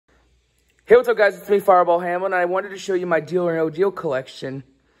Hey, what's up, guys? It's me, Fireball Hamlin, and I wanted to show you my Deal or No Deal collection.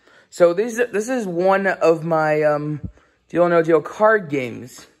 So this is one of my Deal or No Deal card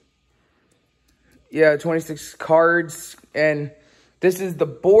games. Yeah, 26 cards, and this is the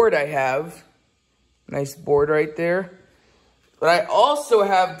board I have. Nice board right there. But I also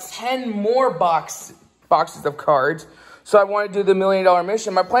have 10 more boxes of cards. So I want to do the $1 million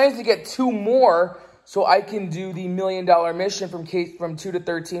mission. My plan is to get 2 more so I can do the $1 million mission from 2 to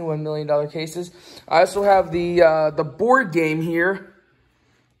 13, $1 million cases. I also have the board game here.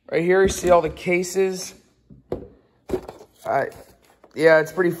 Right here, you see all the cases. Yeah,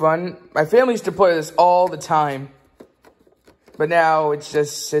 it's pretty fun. My family used to play this all the time. But now it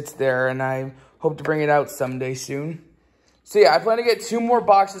just sits there, and I hope to bring it out someday soon. So yeah, I plan to get 2 more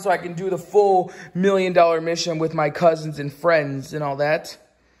boxes so I can do the full $1 million mission with my cousins and friends and all that.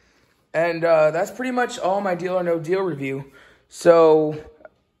 And that's pretty much all my Deal or No Deal review. So,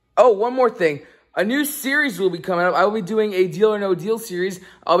 oh, one more thing. A new series will be coming up. I will be doing a Deal or No Deal series.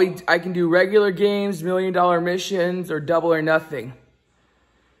 I can do regular games, $1 million missions, or Double or Nothing.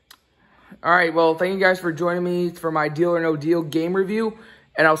 All right, well, thank you guys for joining me for my Deal or No Deal game review.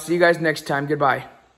 And I'll see you guys next time. Goodbye.